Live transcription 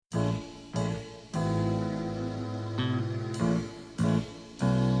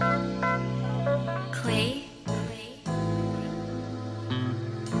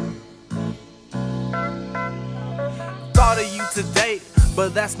of you today,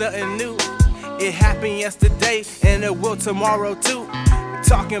 but that's nothing new. It happened yesterday, and it will tomorrow too.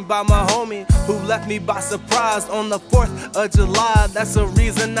 Talking about my homie who left me by surprise on the 4th of July. That's the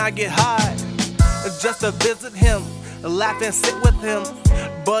reason I get high, just to visit him, laugh and sit with him.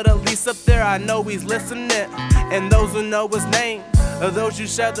 But at least up there I know he's listening. And those who know his name, those who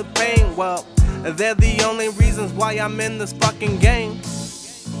share the pain, well, they're the only reasons why I'm in this fucking game.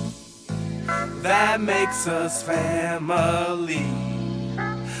 That makes us family.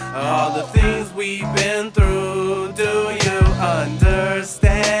 All the things we've been through, do you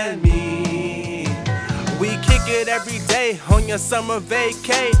understand me? We kick it every day on your summer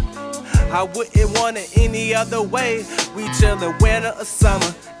vacay. I wouldn't want it any other way. We chillin' winter or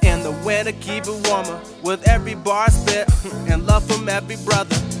summer, and the winter keep it warmer. With every bar spit and love from every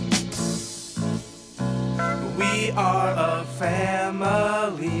brother. We are a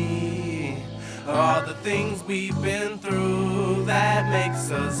family. All the things we've been through, that makes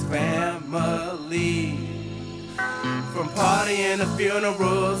us family. From partying to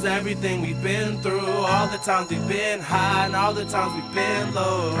funerals, everything we've been through, all the times we've been high and all the times we've been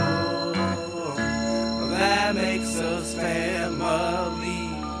low, that makes us family.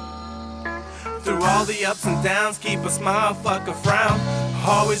 Through all the ups and downs, keep a smile, fuck a frown.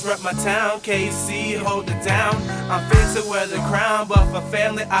 Always rep my town, KC, hold it down. I'm fit to wear the crown, but for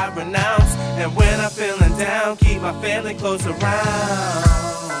family I renounce. And when I'm feeling down, keep my family close around.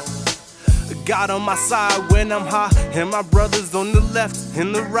 God on my side when I'm high, and my brothers on the left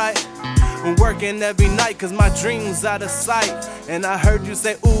and the right. Working every night cause my dreams out of sight. And I heard you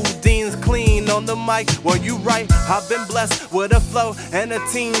say, ooh, Dean's clean on the mic. Well, you right, I've been blessed with a flow and a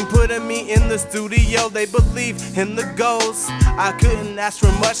team putting me in the studio. They believe in the goals, I couldn't ask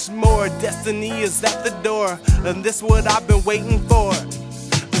for much more. Destiny is at the door, and this what I've been waiting for.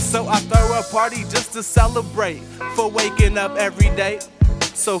 So I throw a party just to celebrate, for waking up every day,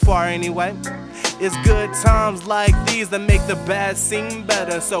 so far anyway. It's good times like these that make the bad seem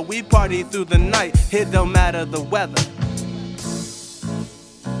better. So we party through the night, it don't matter the weather.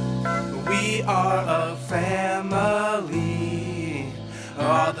 We are a family.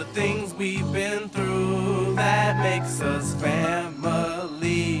 All the things we've been through, that makes us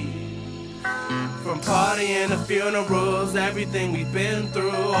family. From partying to funerals, everything we've been through,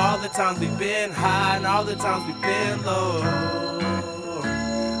 all the times we've been high and all the times we've been low,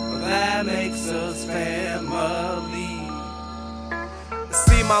 that makes us family.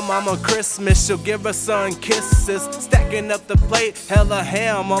 See my mama Christmas, she'll give her son kisses. Stacking up the plate, hella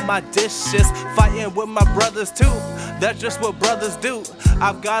ham on my dishes. Fighting with my brothers too, that's just what brothers do.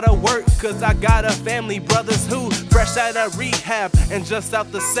 I've gotta work cause I got a family, brothers who fresh out of rehab and just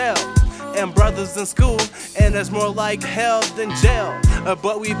out the cell. And brothers in school, and it's more like hell than jail.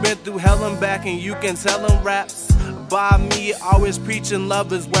 But we've been through hell and back, and you can tell them raps by me, always preaching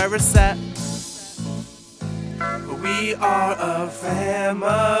love is where it's at. We are a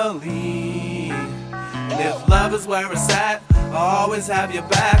family, and if love is where it's at, I'll always have your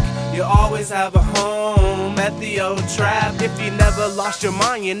back. You always have a home at the old trap. If you never lost your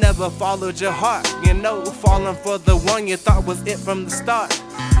mind, you never followed your heart. You know, falling for the one you thought was it from the start.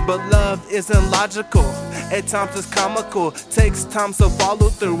 But love isn't logical, at times it's comical. Takes time, so follow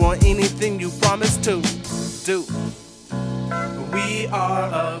through on anything you promise to do. We are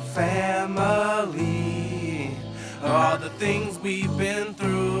a family. All the things we've been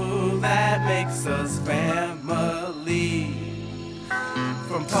through, that makes us family.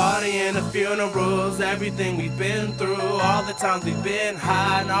 From partying to funerals, everything we've been through, all the times we've been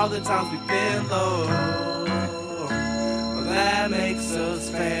high and all the times we've been low, that makes us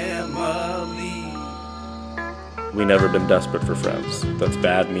family. We never been desperate for friends. That's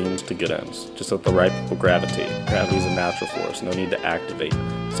bad means to good ends. Just let the right people gravitate. Gravity's a natural force, no need to activate.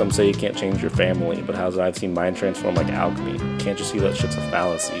 Some say you can't change your family, but how's I've seen mine transform like alchemy. Can't you see that shit's a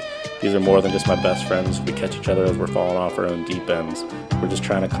fallacy? These are more than just my best friends. We catch each other as we're falling off our own deep ends. We're just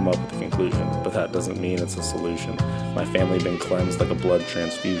trying to come up with a conclusion, but that doesn't mean it's a solution. My family been cleansed like a blood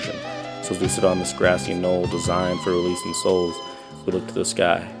transfusion. So as we sit on this grassy knoll designed for releasing souls, we look to the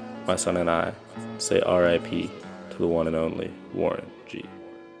sky, my son and I, say R.I.P. to the one and only Warren G.